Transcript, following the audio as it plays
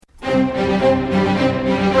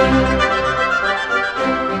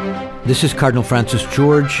This is Cardinal Francis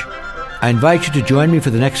George. I invite you to join me for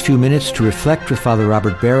the next few minutes to reflect with Father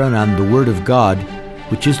Robert Barron on the Word of God,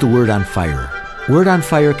 which is the Word on Fire. Word on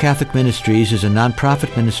Fire Catholic Ministries is a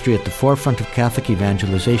non-profit ministry at the forefront of Catholic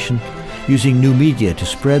evangelization, using new media to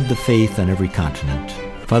spread the faith on every continent.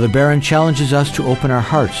 Father Barron challenges us to open our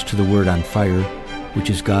hearts to the Word on Fire, which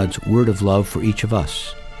is God's word of love for each of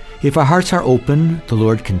us. If our hearts are open, the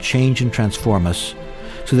Lord can change and transform us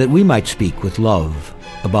so that we might speak with love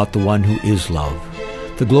about the one who is love.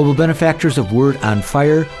 The global benefactors of Word on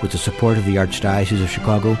Fire, with the support of the Archdiocese of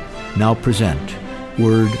Chicago, now present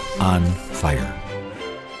Word on Fire.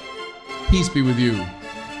 Peace be with you.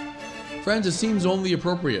 Friends, it seems only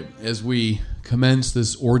appropriate as we commence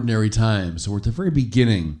this ordinary time. So we're at the very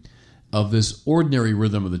beginning of this ordinary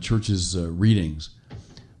rhythm of the Church's readings.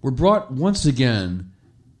 We're brought once again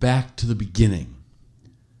back to the beginning.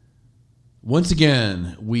 Once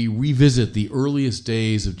again, we revisit the earliest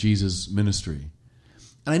days of Jesus' ministry.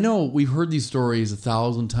 And I know we've heard these stories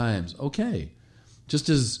 1,000 times. Okay. Just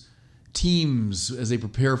as teams, as they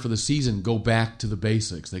prepare for the season, go back to the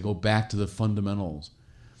basics. They go back to the fundamentals.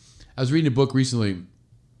 I was reading a book recently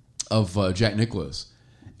of Jack Nicklaus.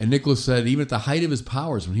 And Nicklaus said even at the height of his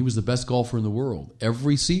powers, when he was the best golfer in the world,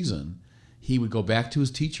 every season he would go back to his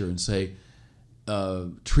teacher and say,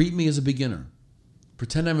 treat me as a beginner.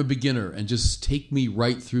 Pretend I'm a beginner and just take me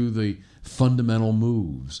right through the fundamental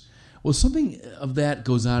moves. Well, something of that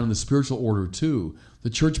goes on in the spiritual order too. The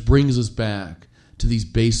Church brings us back to these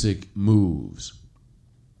basic moves.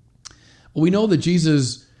 Well, we know that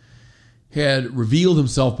Jesus had revealed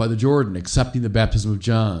himself by the Jordan, accepting the baptism of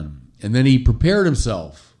John. And then he prepared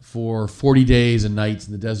himself for 40 days and nights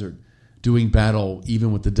in the desert, doing battle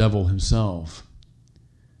even with the devil himself.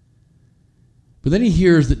 But then he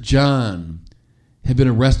hears that John had been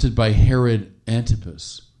arrested by Herod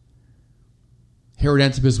Antipas. Herod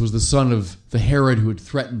Antipas was the son of the Herod who had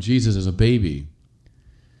threatened Jesus as a baby.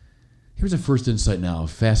 Here's a first insight now,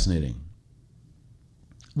 fascinating.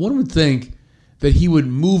 One would think that he would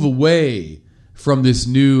move away from this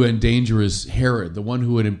new and dangerous Herod, the one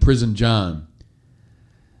who had imprisoned John.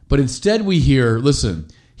 But instead we hear, listen,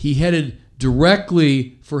 he headed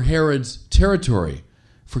directly for Herod's territory,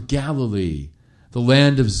 for Galilee, the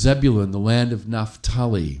land of Zebulun, the land of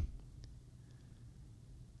Naphtali.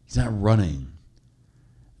 He's not running.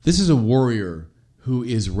 This is a warrior who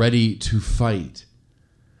is ready to fight.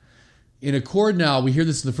 In accord now, we hear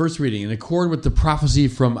this in the first reading, in accord with the prophecy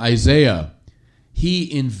from Isaiah,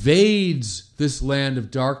 he invades this land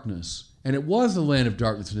of darkness. And it was a land of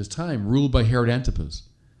darkness in his time, ruled by Herod Antipas.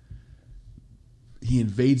 He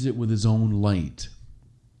invades it with his own light.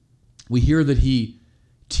 We hear that he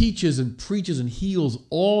teaches and preaches and heals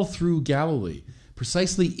all through Galilee,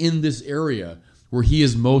 precisely in this area where he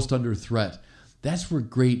is most under threat. That's where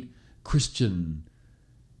great Christian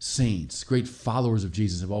saints, great followers of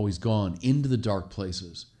Jesus have always gone, into the dark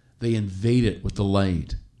places. They invade it with the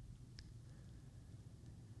light.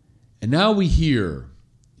 And now we hear,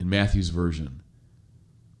 in Matthew's version,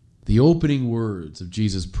 the opening words of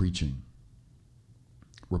Jesus' preaching.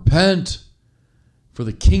 Repent, for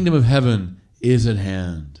the kingdom of heaven is at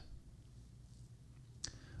hand.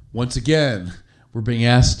 Once again, we're being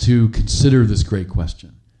asked to consider this great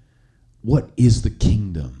question. What is the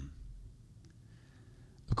kingdom?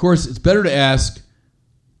 Of course, it's better to ask,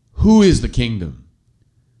 who is the kingdom?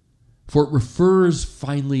 For it refers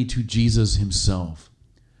finally to Jesus himself.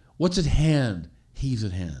 What's at hand? He's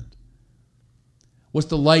at hand. What's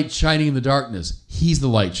the light shining in the darkness? He's the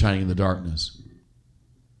light shining in the darkness.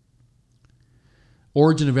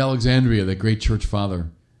 Origen of Alexandria, the great church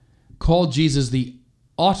father, called Jesus the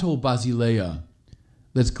autobasileia.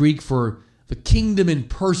 That's Greek for the kingdom in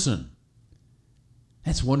person.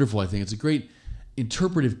 That's wonderful, I think. It's a great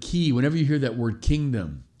interpretive key. Whenever you hear that word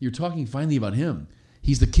kingdom, you're talking finally about him.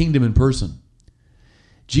 He's the kingdom in person.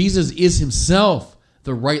 Jesus is himself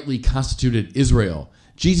the rightly constituted Israel.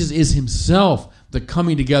 Jesus is himself the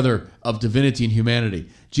coming together of divinity and humanity.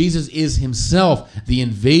 Jesus is himself the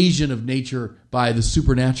invasion of nature by the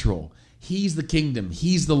supernatural. He's the kingdom.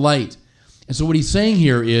 He's the light. And so what he's saying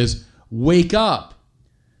here is, wake up.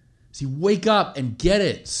 See, wake up and get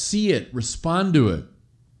it, see it, respond to it.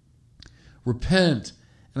 Repent.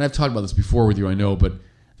 And I've talked about this before with you, I know, but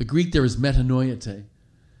the Greek there is metanoiete.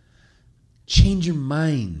 Change your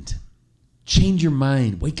mind. Change your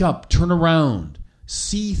mind. Wake up. Turn around.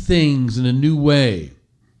 See things in a new way.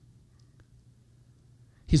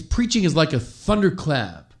 His preaching is like a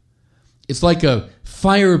thunderclap. It's like a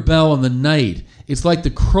fire bell in the night. It's like the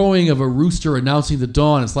crowing of a rooster announcing the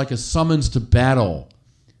dawn. It's like a summons to battle.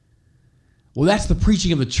 Well, that's the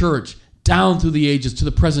preaching of the church. down through the ages to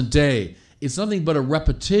the present day. It's nothing but a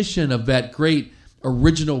repetition of that great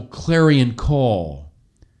original clarion call.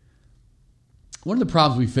 One of the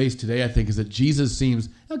problems we face today, I think, is that Jesus seems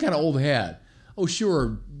kind of old hat. Oh,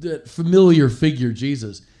 sure, that familiar figure,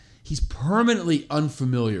 Jesus. He's permanently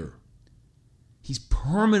unfamiliar. He's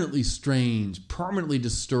permanently strange, permanently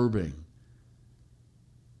disturbing.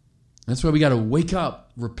 That's why we got to wake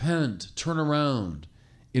up, repent, turn around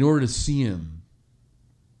in order to see him.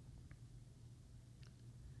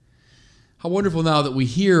 How wonderful now that we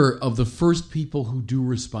hear of the first people who do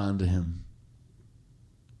respond to him.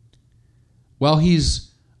 While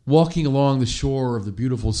he's walking along the shore of the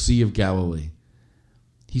beautiful Sea of Galilee,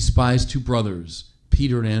 he spies two brothers,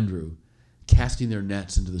 Peter and Andrew, casting their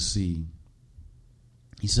nets into the sea.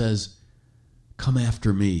 He says, "Come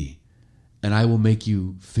after me, and I will make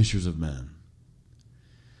you fishers of men."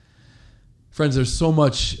 Friends, there's so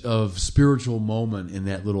much of spiritual moment in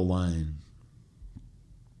that little line.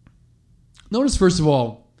 Notice, first of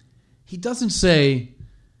all, he doesn't say,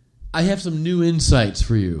 "I have some new insights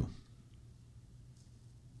for you,"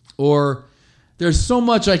 or "There's so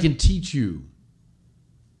much I can teach you,"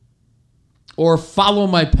 or "Follow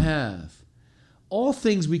my path." All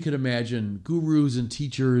things we could imagine gurus and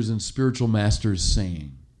teachers and spiritual masters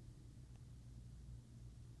saying.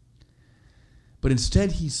 But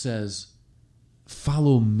instead he says,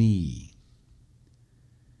 "Follow me."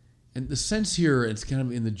 And the sense here, it's kind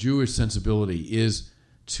of in the Jewish sensibility, is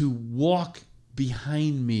to walk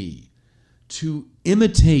behind me, to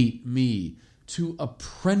imitate me, to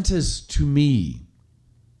apprentice to me.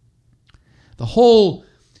 The whole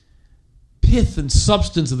pith and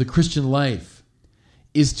substance of the Christian life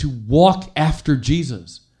is to walk after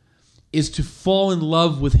Jesus, is to fall in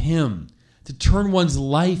love with him, to turn one's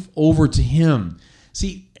life over to him.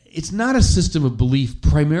 See, it's not a system of belief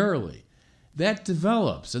primarily. That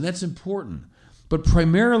develops, and that's important. But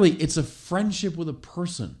primarily, it's a friendship with a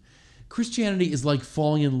person. Christianity is like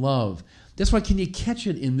falling in love. That's why, can you catch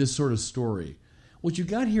it in this sort of story? What you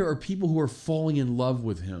got here are people who are falling in love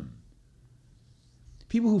with him.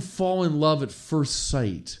 People who fall in love at first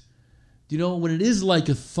sight. You know, when it is like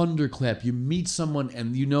a thunderclap, you meet someone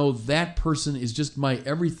and you know that person is just my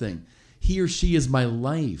everything. He or she is my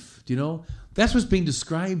life. Do you know? That's what's being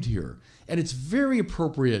described here. And it's very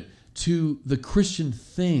appropriate to the Christian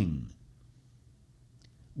thing.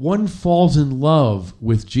 One falls in love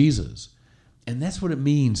with Jesus. And that's what it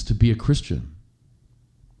means to be a Christian.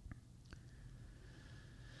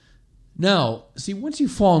 Now, see, once you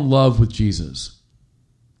fall in love with Jesus,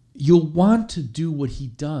 you'll want to do what he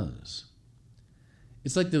does.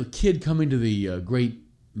 It's like the kid coming to the great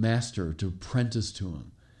master to apprentice to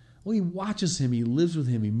him. Well, he watches him, he lives with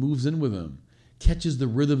him, he moves in with him, catches the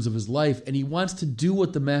rhythms of his life, and he wants to do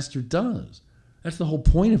what the master does. That's the whole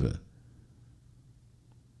point of it.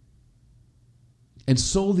 And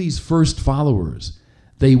so these first followers,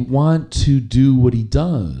 they want to do what he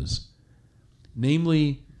does,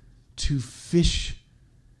 namely to fish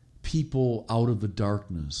people out of the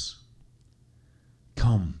darkness.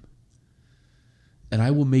 Come, and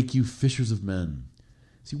I will make you fishers of men.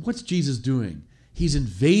 See, what's Jesus doing? He's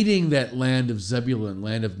invading that land of Zebulun,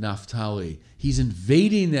 land of Naphtali. He's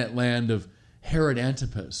invading that land of Herod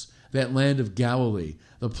Antipas, that land of Galilee,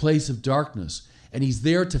 the place of darkness. And he's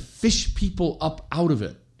there to fish people up out of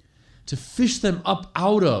it, to fish them up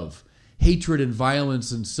out of hatred and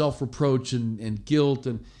violence and self-reproach and guilt.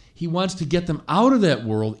 And he wants to get them out of that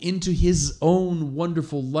world into his own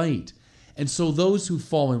wonderful light. And so those who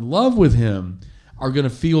fall in love with him are going to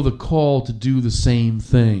feel the call to do the same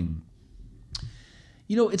thing.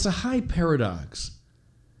 You know, it's a high paradox.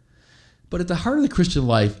 But at the heart of the Christian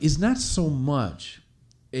life is not so much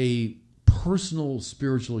a personal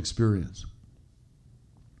spiritual experience.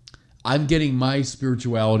 I'm getting my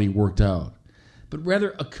spirituality worked out, but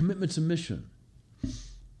rather a commitment to mission.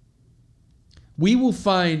 We will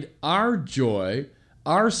find our joy,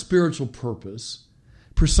 our spiritual purpose,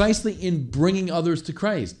 precisely in bringing others to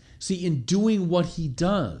Christ. See, in doing what he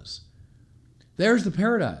does. There's the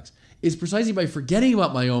paradox. It's precisely by forgetting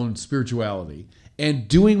about my own spirituality and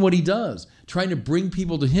doing what he does, trying to bring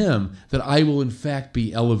people to him, that I will in fact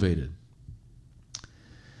be elevated.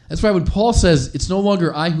 That's why when Paul says, it's no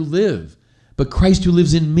longer I who live, but Christ who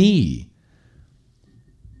lives in me,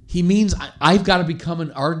 he means I've got to become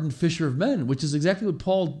an ardent fisher of men, which is exactly what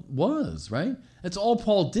Paul was, right? That's all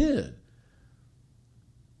Paul did.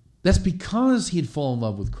 That's because he had fallen in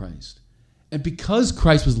love with Christ. And because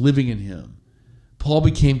Christ was living in him, Paul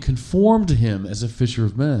became conformed to him as a fisher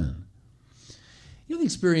of men. You know, the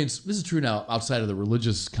experience, this is true now outside of the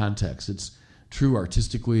religious context. It's true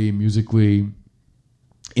artistically, musically.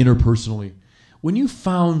 interpersonally, when you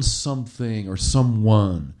found something or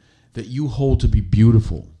someone that you hold to be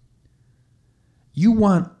beautiful, you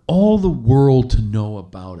want all the world to know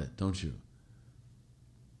about it, don't you?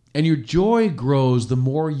 And your joy grows the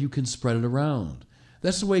more you can spread it around.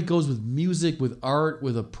 That's the way it goes with music, with art,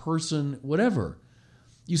 with a person, whatever.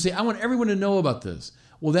 You say, I want everyone to know about this.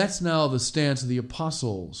 Well, that's now the stance of the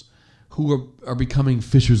apostles who are becoming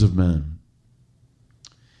fishers of men.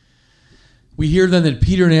 We hear then that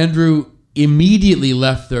Peter and Andrew immediately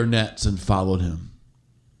left their nets and followed him.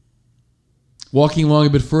 Walking along a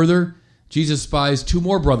bit further, Jesus spies two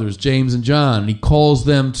more brothers, James and John, and he calls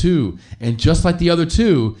them too. And just like the other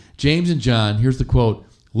two, James and John, here's the quote,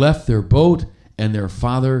 left their boat and their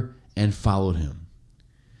father and followed him.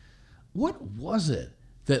 What was it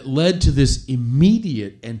that led to this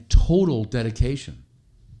immediate and total dedication?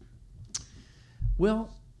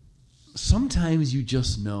 Well, sometimes you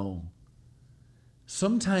just know.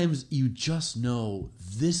 Sometimes you just know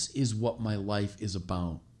this is what my life is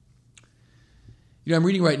about. You know, I'm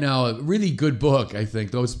reading right now a really good book, I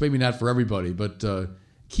think, though it's maybe not for everybody, but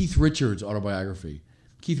Keith Richards' autobiography.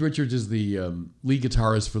 Keith Richards is the lead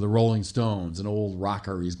guitarist for the Rolling Stones, an old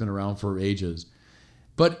rocker. He's been around for ages.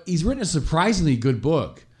 But he's written a surprisingly good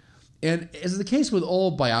book. And as is the case with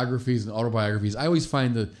all biographies and autobiographies, I always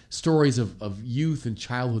find the stories of youth and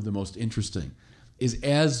childhood the most interesting, is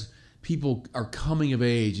as people are coming of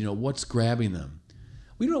age, you know, what's grabbing them.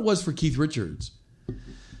 We know what it was for Keith Richards.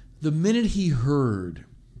 The minute he heard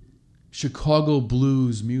Chicago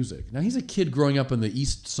blues music, now he's a kid growing up in the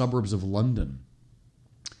east suburbs of London,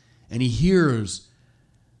 and he hears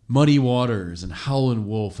Muddy Waters and Howlin'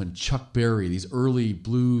 Wolf and Chuck Berry, these early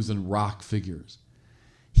blues and rock figures.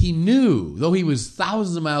 He knew, though he was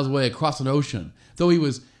thousands of miles away across an ocean, though he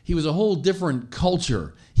was a whole different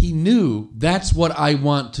culture, he knew that's what I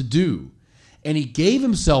want to do. And he gave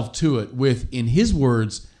himself to it with, in his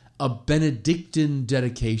words, a Benedictine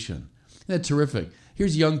dedication. Isn't that terrific?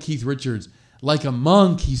 Here's young Keith Richards, like a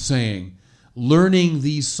monk, he's saying, learning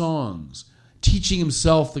these songs, teaching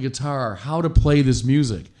himself the guitar, how to play this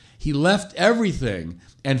music. He left everything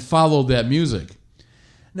and followed that music.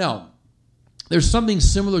 Now, there's something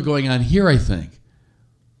similar going on here, I think,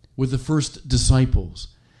 with the first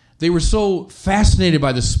disciples. They were so fascinated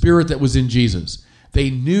by the spirit that was in Jesus.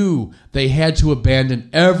 They knew they had to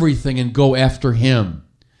abandon everything and go after him.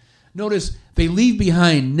 Notice they leave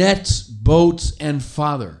behind nets, boats, and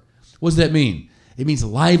father. What does that mean? It means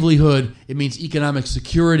livelihood, it means economic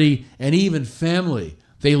security, and even family.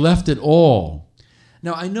 They left it all.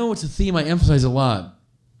 Now, I know it's a theme I emphasize a lot,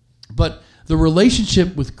 but the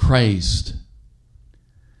relationship with Christ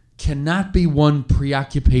cannot be one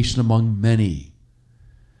preoccupation among many.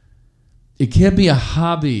 It can't be a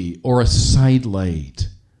hobby or a sidelight.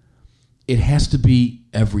 It has to be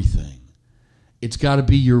everything. It's got to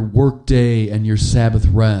be your work day and your Sabbath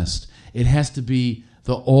rest. It has to be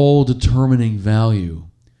the all-determining value.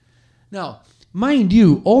 Now, mind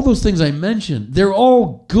you, all those things I mentioned, they're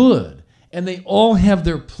all good, and they all have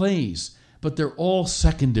their place, but they're all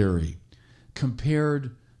secondary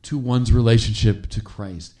compared to one's relationship to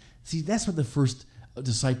Christ. See, that's what the first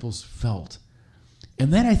disciples felt.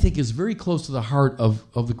 And that, I think, is very close to the heart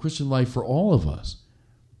of the Christian life for all of us.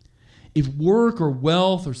 If work or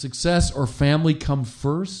wealth or success or family come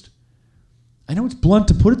first, I know it's blunt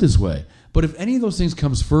to put it this way, but if any of those things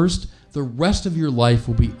comes first, the rest of your life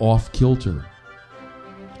will be off kilter.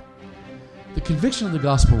 The conviction of the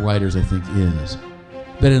gospel writers, I think, is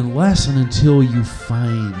that unless and until you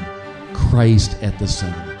find Christ at the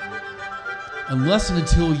center, unless and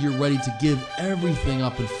until you're ready to give everything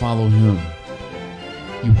up and follow him,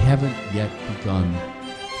 you haven't yet begun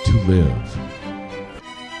to live.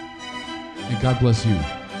 And God bless you.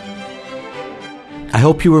 I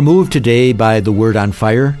hope you were moved today by the Word on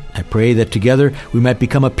Fire. I pray that together we might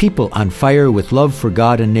become a people on fire with love for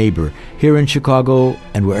God and neighbor here in Chicago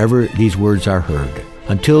and wherever these words are heard.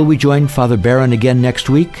 Until we join Father Barron again next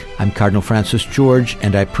week, I'm Cardinal Francis George,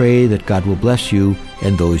 and I pray that God will bless you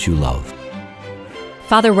and those you love.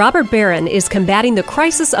 Father Robert Barron is combating the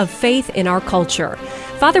crisis of faith in our culture.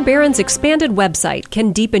 Father Barron's expanded website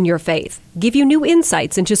can deepen your faith, give you new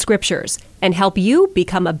insights into scriptures, and help you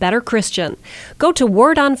become a better Christian. Go to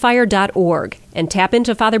wordonfire.org and tap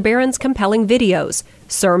into Father Barron's compelling videos,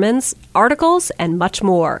 sermons, articles, and much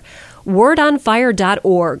more.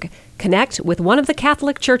 Wordonfire.org. Connect with one of the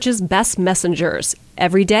Catholic Church's best messengers,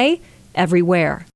 every day, everywhere.